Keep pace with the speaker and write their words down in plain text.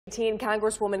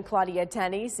Congresswoman Claudia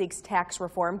Tenney seeks tax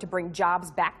reform to bring jobs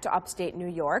back to upstate New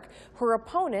York. Her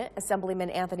opponent,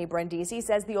 Assemblyman Anthony Brindisi,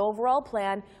 says the overall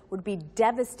plan would be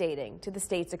devastating to the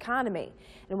state's economy.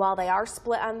 And while they are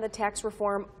split on the tax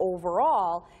reform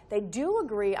overall, they do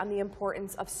agree on the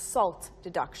importance of SALT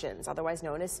deductions, otherwise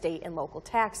known as state and local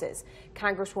taxes.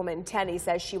 Congresswoman Tenney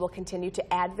says she will continue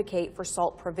to advocate for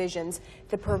SALT provisions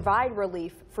that provide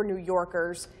relief for New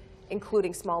Yorkers,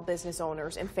 including small business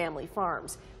owners and family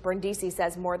farms. Brindisi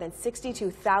says more than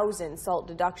 62,000 SALT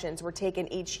deductions were taken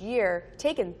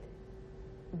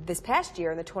this past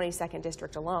year in the 22nd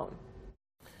district alone.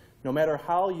 No matter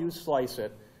how you slice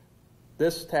it,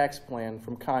 this tax plan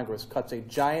from Congress cuts a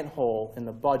giant hole in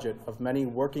the budget of many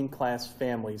working class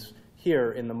families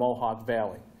here in the Mohawk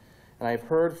Valley. And I've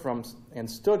heard from and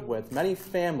stood with many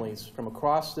families from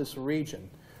across this region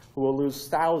who will lose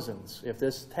thousands if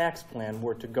this tax plan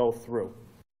were to go through.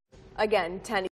 Again, Tenney